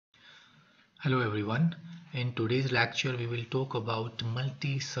Hello everyone. In today's lecture we will talk about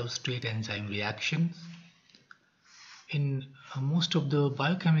multi-substrate enzyme reactions. In most of the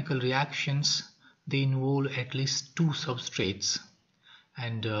biochemical reactions they involve at least two substrates,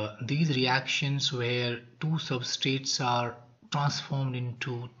 and these reactions where two substrates are transformed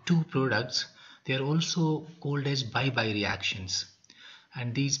into two products, they are also called as bi-bi reactions.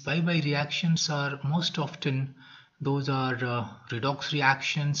 And these bi-bi reactions are most often those are redox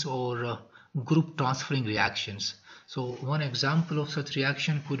reactions or group transferring reactions. So one example of such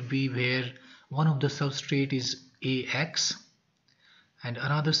reaction could be where one of the substrate is AX and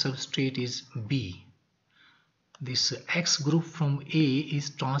another substrate is B. This X group from A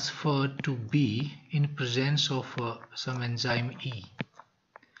is transferred to B in presence of some enzyme E,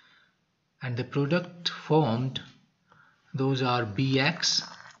 and the product formed, those are BX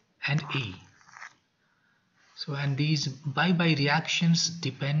and A. So, and these bi-bi reactions,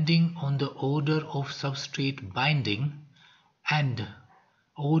 depending on the order of substrate binding and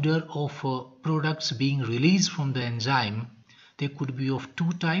order of products being released from the enzyme, they could be of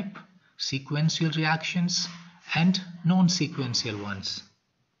two types: sequential reactions and non-sequential ones.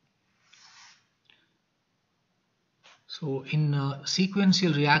 So in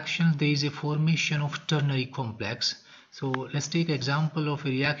sequential reactions there is a formation of ternary complex. So let's take example of a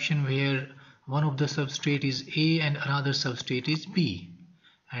reaction where one of the substrate is A and another substrate is B,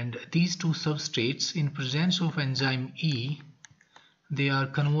 and these two substrates in presence of enzyme E, they are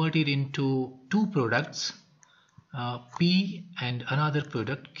converted into two products, P and another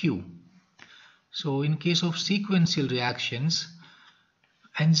product Q. So in case of sequential reactions,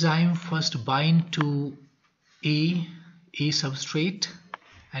 enzyme first bind to A substrate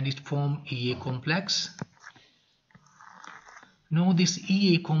and it form EA complex. Now this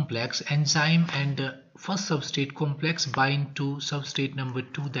EA complex, enzyme and first substrate complex bind to substrate number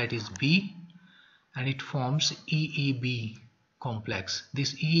 2, that is B, and it forms EAB complex.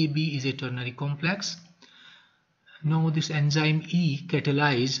 This EAB is a ternary complex. Now this enzyme E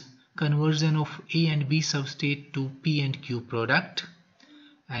catalyze conversion of A and B substrate to P and Q product,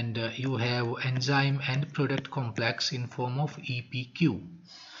 and you have enzyme and product complex in form of EPQ.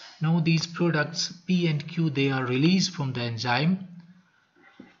 Now these products P and Q, they are released from the enzyme,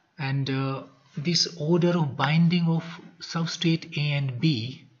 and this order of binding of substrate A and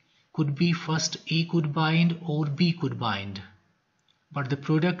B could be first A could bind or B could bind, but the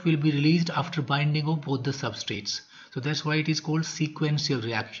product will be released after binding of both the substrates. So that's why it is called sequential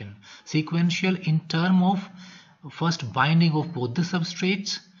reaction. Sequential in term of first binding of both the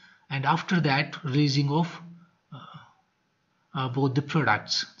substrates and after that releasing of both the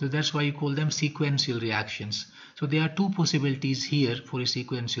products. So that's why you call them sequential reactions. So there are two possibilities here for a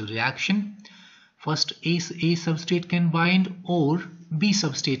sequential reaction. First A substrate can bind or B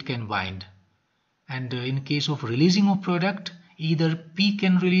substrate can bind, and in case of releasing of product, either P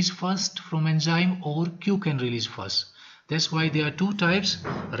can release first from enzyme or Q can release first. That's why there are two types: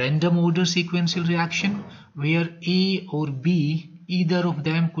 random order sequential reaction where A or B, either of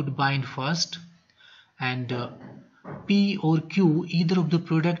them could bind first, and P or Q, either of the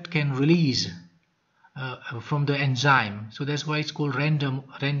product can release from the enzyme. So that's why it's called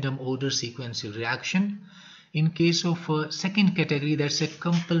random order sequential reaction. In case of second category, that's a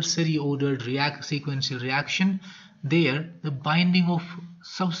compulsory ordered sequential reaction. There the binding of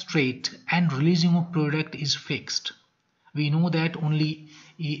substrate and releasing of product is fixed. We know that only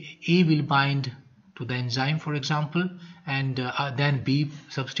A will bind to the enzyme, for example, and then B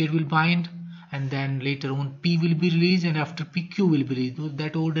substrate will bind, and then later on P will be released, and after P Q will be released.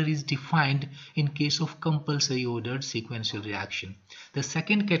 That order is defined in case of compulsory ordered sequential reaction. The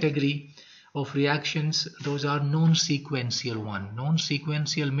second category of reactions, those are non-sequential one.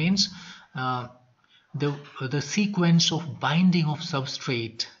 Non-sequential means the sequence of binding of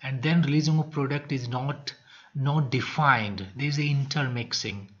substrate and then releasing of product is not defined. There is a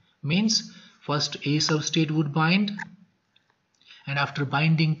intermixing. Means first A substrate would bind, and after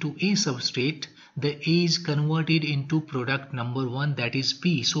binding to A substrate, the A is converted into product number 1, that is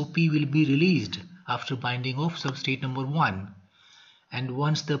P. So P will be released after binding of substrate number 1. And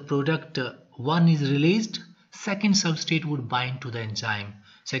once the product 1 is released, second substrate would bind to the enzyme.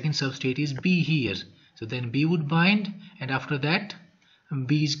 Second substrate is B here. So then B would bind, and after that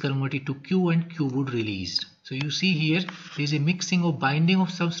B is converted to Q and Q would release. So you see here there is a mixing of binding of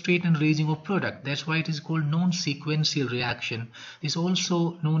substrate and releasing of product. That's why it is called non-sequential reaction. This is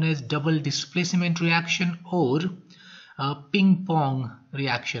also known as double displacement reaction or ping-pong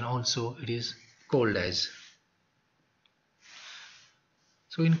reaction also it is called as.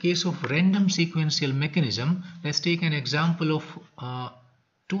 So in case of random sequential mechanism, let's take an example of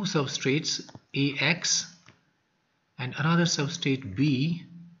two substrates AX and another substrate B,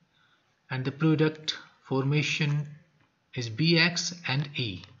 and the product formation is BX and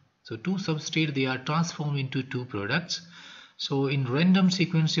A. So two substrates, they are transformed into two products. So in random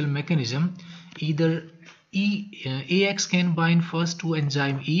sequential mechanism, either AX can bind first to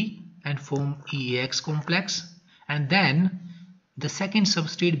enzyme E and form EAX complex, and then the second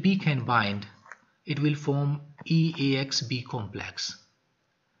substrate B can bind. It will form EAXB complex.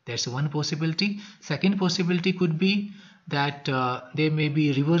 That's one possibility. Second possibility could be that there may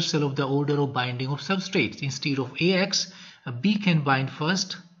be reversal of the order of binding of substrates. Instead of AX, B can bind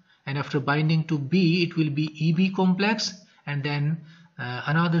first, and after binding to B, it will be EB complex, and then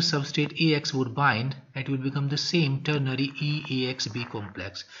another substrate AX would bind, and it will become the same ternary EAXB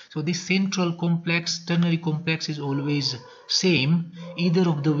complex. So this central complex, ternary complex, is always same either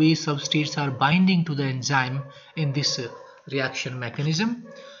of the way substrates are binding to the enzyme in this reaction mechanism.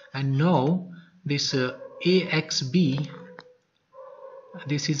 And now this AXB,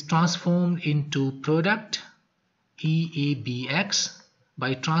 this is transformed into product EABX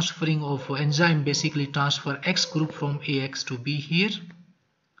by transferring of enzyme, basically transfer X group from AX to B here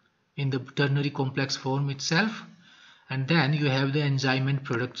in the ternary complex form itself, and then you have the enzyme and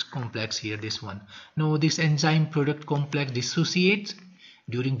product complex here, this one. Now this enzyme product complex dissociates.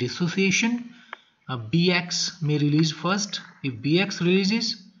 During dissociation, BX may release first. If BX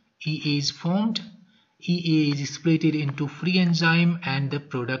releases, EA is formed. EA is split into free enzyme and the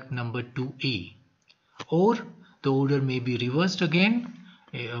product number 2A. Or the order may be reversed again.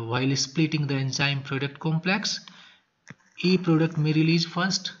 While splitting the enzyme product complex, A product may release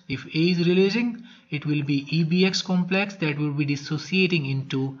first. If A is releasing, it will be EBX complex that will be dissociating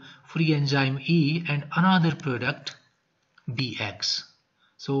into free enzyme E and another product BX.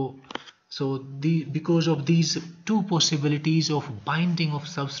 Because of these two possibilities of binding of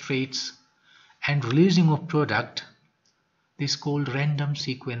substrates and releasing of product, this is called random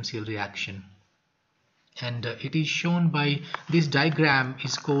sequential reaction. And it is shown by this diagram,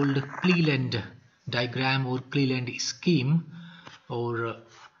 is called Cleland diagram or Cleland scheme or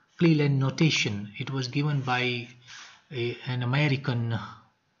Cleland notation. It was given by an American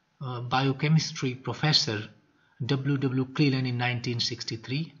biochemistry professor, W. Cleland, in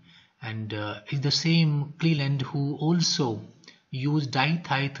 1963, and is the same Cleland who also used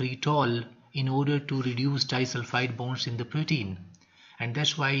dithiotol in order to reduce disulfide bonds in the protein. And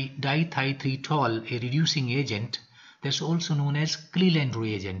that's why dithiotol, a reducing agent, that's also known as Cleland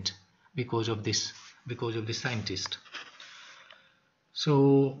reagent because of this scientist.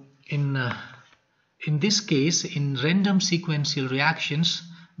 So in this case, in random sequential reactions,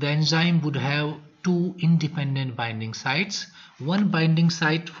 the enzyme would have two independent binding sites. One binding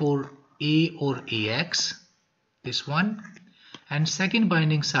site for A or AX, this one, and second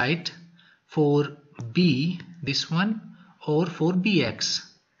binding site for B, this one, or for BX,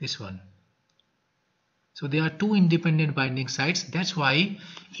 this one. So there are two independent binding sites. That's why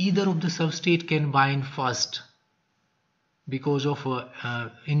either of the substrate can bind first because of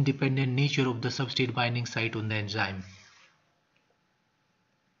independent nature of the substrate binding site on the enzyme.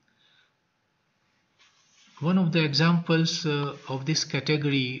 One of the examples of this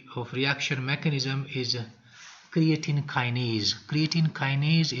category of reaction mechanism is creatine kinase. Creatine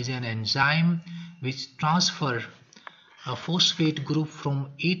kinase is an enzyme which transfers a phosphate group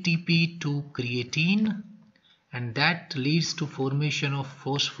from ATP to creatine, and that leads to formation of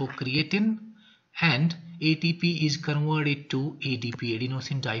phosphocreatine, and ATP is converted to ADP,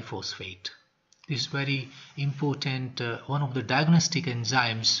 adenosine diphosphate. This is very important, one of the diagnostic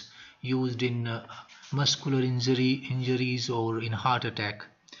enzymes used in muscular injuries or in heart attack.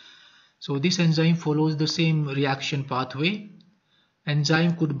 So this enzyme follows the same reaction pathway.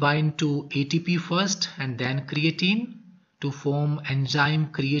 Enzyme could bind to ATP first and then creatine to form enzyme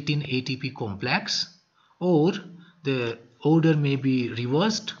creatine ATP complex, or the order may be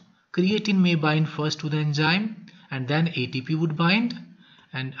reversed. Creatine may bind first to the enzyme and then ATP would bind,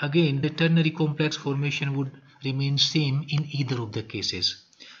 and again the ternary complex formation would remain same in either of the cases.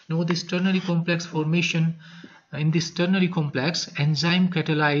 Now this ternary complex formation, in this ternary complex, enzyme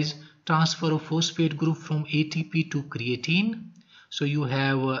catalyze transfer of phosphate group from ATP to creatine. So you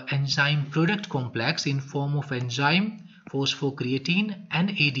have enzyme product complex in form of enzyme, phosphocreatine and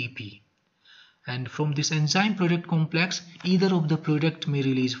ADP. And from this enzyme product complex, either of the product may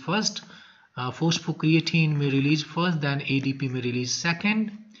release first. Phosphocreatine may release first, then ADP may release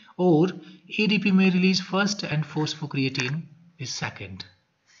second, or ADP may release first and phosphocreatine is second.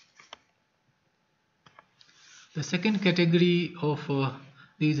 The second category of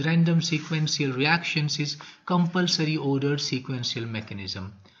these random sequential reactions is compulsory ordered sequential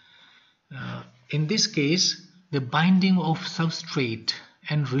mechanism. In this case, the binding of substrate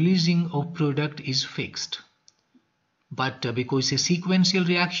and releasing of product is fixed. But because it's a sequential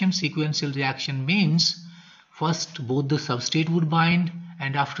reaction means first both the substrate would bind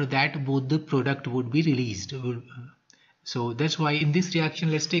and after that both the product would be released. So that's why in this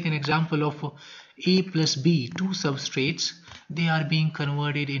reaction, let's take an example of A plus B, two substrates. They are being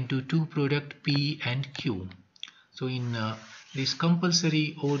converted into two products P and Q. So in this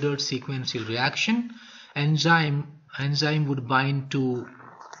compulsory ordered sequential reaction, enzyme would bind to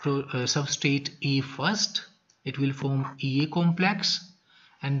substrate A first. It will form EA complex,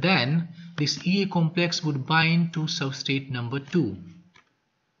 and then this EA complex would bind to substrate number 2,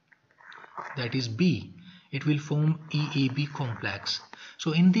 that is B. It will form EAB complex.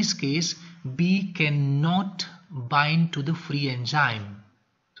 So in this case, B cannot bind to the free enzyme.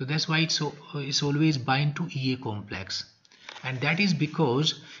 So that's why it's always bind to EA complex. And that is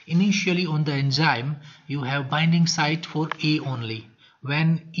because initially on the enzyme you have binding site for A only.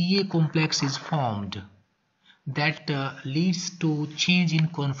 When EA complex is formed, that leads to change in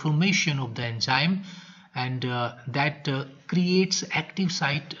conformation of the enzyme, and that creates active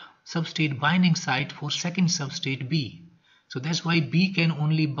site, substrate binding site for second substrate B. So that's why B can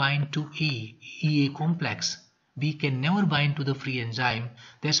only bind to A, EA complex. B can never bind to the free enzyme.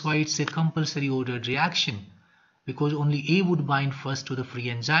 That's why it's a compulsory ordered reaction, because only A would bind first to the free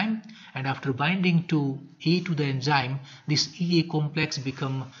enzyme, and after binding to A to the enzyme, this EA complex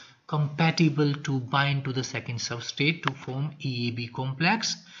become compatible to bind to the second substrate to form EAB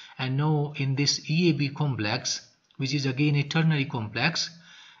complex. And now in this EAB complex, which is again a ternary complex,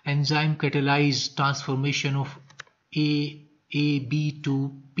 enzyme catalyze transformation of AB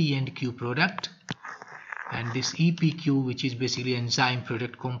to P and Q product, and this EPQ, which is basically enzyme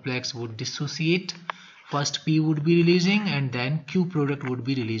product complex, would dissociate. First P would be releasing and then Q product would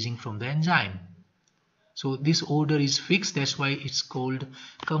be releasing from the enzyme. So this order is fixed. That's why it's called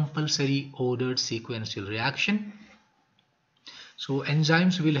compulsory ordered sequential reaction. So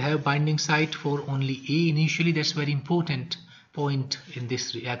enzymes will have binding site for only A initially. That's very important point in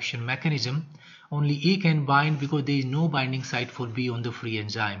this reaction mechanism. Only A can bind because there is no binding site for B on the free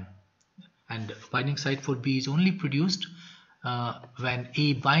enzyme. And binding site for B is only produced when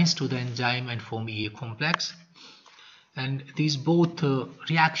A binds to the enzyme and form EA complex. And these both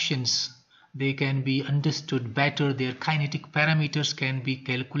reactions, they can be understood better. Their kinetic parameters can be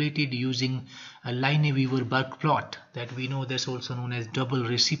calculated using a Lineweaver-Burke plot that we know, that's also known as double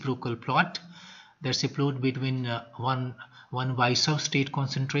reciprocal plot. That's a plot between one by substrate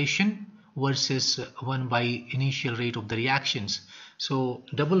concentration versus 1 by initial rate of the reactions. So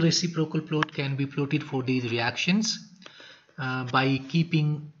double reciprocal plot can be plotted for these reactions by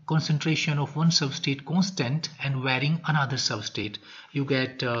keeping concentration of one substrate constant and varying another substrate. You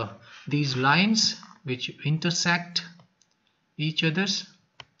get these lines which intersect each others,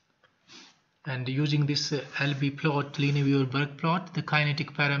 and using this LB plot, Lineweaver-Burke plot, the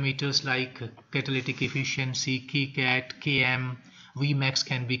kinetic parameters like catalytic efficiency, Kcat, Km, Vmax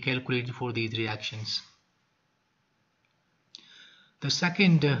can be calculated for these reactions. The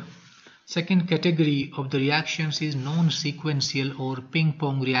second category of the reactions is non-sequential or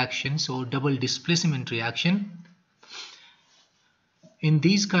ping-pong reactions or double displacement reaction. In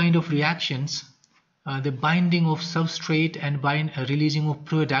these kind of reactions, the binding of substrate and releasing of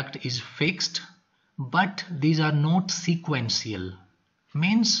product is fixed, but these are not sequential.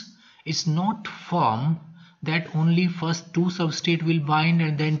 Means it's not firm that only first two substrate will bind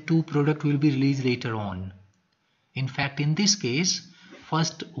and then two product will be released later on. In fact, in this case,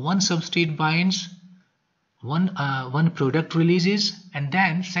 first one substrate binds, one product releases, and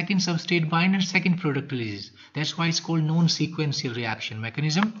then second substrate binds and second product releases. That's why it's called non-sequential reaction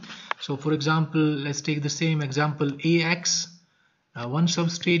mechanism. So for example, let's take the same example, AX, one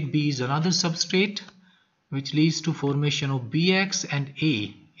substrate, B is another substrate, which leads to formation of BX and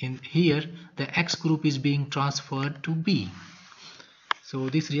A. In here, the X group is being transferred to B. So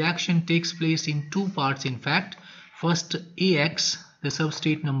this reaction takes place in two parts. In fact, first AX, the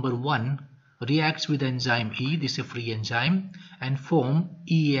substrate number 1, reacts with enzyme E, this is a free enzyme, and form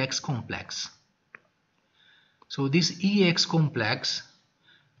EAX complex. So this EAX complex,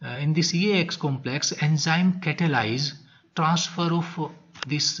 in this EAX complex, enzyme catalyze transfer of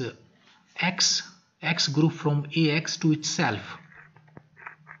this X group from AX to itself.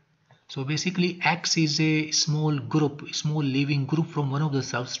 So basically X is a small leaving group from one of the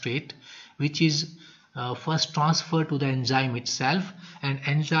substrate, which is first transferred to the enzyme itself, and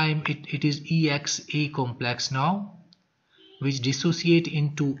enzyme it is EXA complex now. which dissociate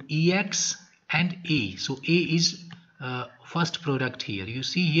into EX and A. So A is first product here. You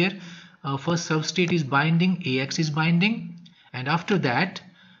see here, first substrate is binding, AX is binding, and after that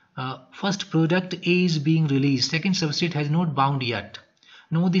first product A is being released. Second substrate has not bound yet.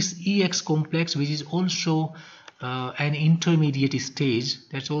 Now this EX complex, which is also an intermediate stage,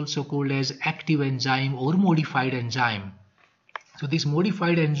 that's also called as active enzyme or modified enzyme. So this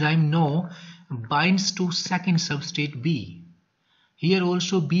modified enzyme now binds to second substrate B. Here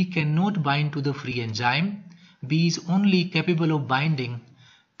also B cannot bind to the free enzyme. B is only capable of binding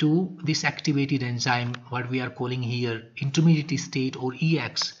to this activated enzyme, what we are calling here intermediate state or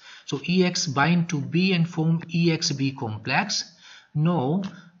EX. So EX bind to B and form EXB complex. Now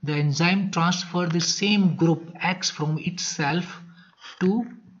the enzyme transfer the same group X from itself to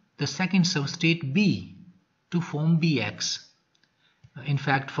the second substrate B to form BX. In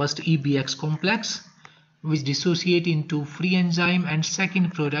fact, first EBX complex, which dissociate into free enzyme, and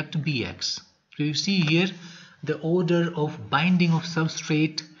second product BX. So you see here the order of binding of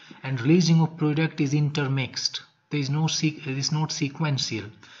substrate and releasing of product is intermixed. It is not sequential,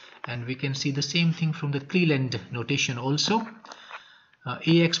 and we can see the same thing from the Cleland notation also.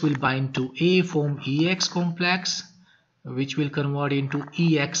 AX will bind to A, form EX complex, which will convert into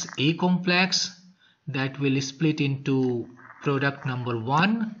EXA complex, that will split into product number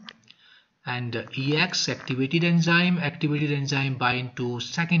 1, and EX activated enzyme bind to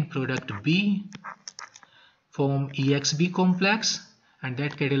second product B, form EXB complex, and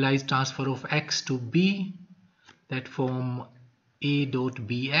that catalyze transfer of X to B, that form A dot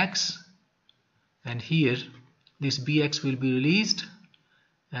BX, and here this BX will be released,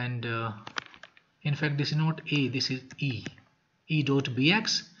 and in fact this is not A, this is E dot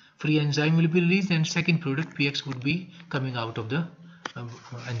BX. Free enzyme will be released and second product PX would be coming out of the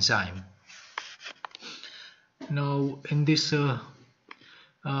enzyme. Now in this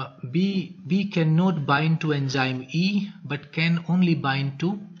B cannot bind to enzyme E, but can only bind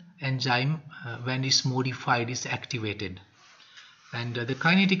to enzyme when it's modified, is activated. And the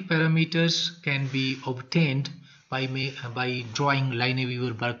kinetic parameters can be obtained by drawing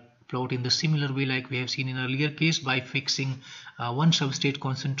Lineweaver-Burk plot in the similar way like we have seen in earlier case. By fixing one substrate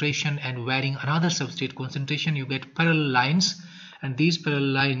concentration and varying another substrate concentration, you get parallel lines, and these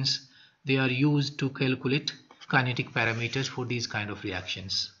parallel lines, they are used to calculate kinetic parameters for these kind of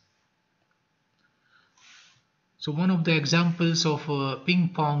reactions. So one of the examples of a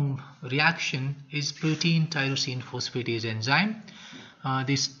ping-pong reaction is protein tyrosine phosphatase enzyme.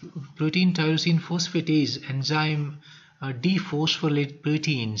 This protein tyrosine phosphatase enzyme dephosphorylate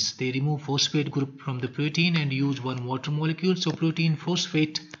proteins. They remove phosphate group from the protein and use one water molecule. So protein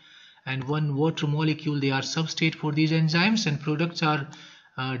phosphate and one water molecule, they are substrate for these enzymes, and products are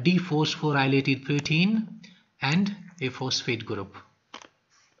dephosphorylated protein and a phosphate group.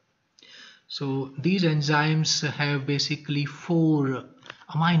 So these enzymes have basically 4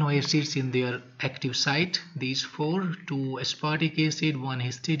 amino acids in their active site. These 4, 2 aspartic acid, 1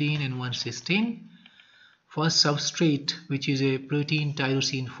 histidine and 1 cysteine. First substrate, which is a protein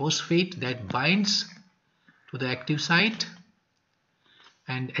tyrosine phosphate, that binds to the active site,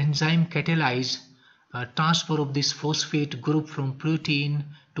 and enzyme catalyze transfer of this phosphate group from protein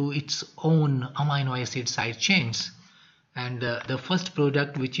to its own amino acid side chains, and the first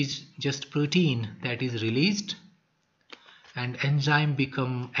product, which is just protein, that is released, and enzyme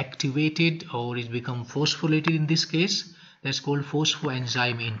become activated, or is become phosphorylated in this case. That's called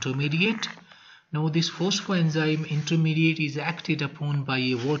phosphoenzyme intermediate. Now this phosphoenzyme intermediate is acted upon by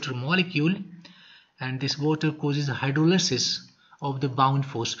a water molecule, and this water causes hydrolysis of the bound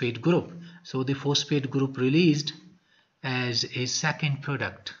phosphate group. So the phosphate group released as a second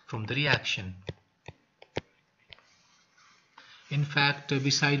product from the reaction. In fact,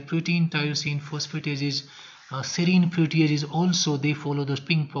 beside protein tyrosine phosphatases, serine proteases also, they follow the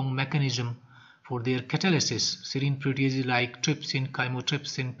ping-pong mechanism for their catalysis. Serine proteases like trypsin,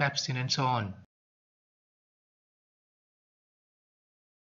 chymotrypsin, pepsin and so on.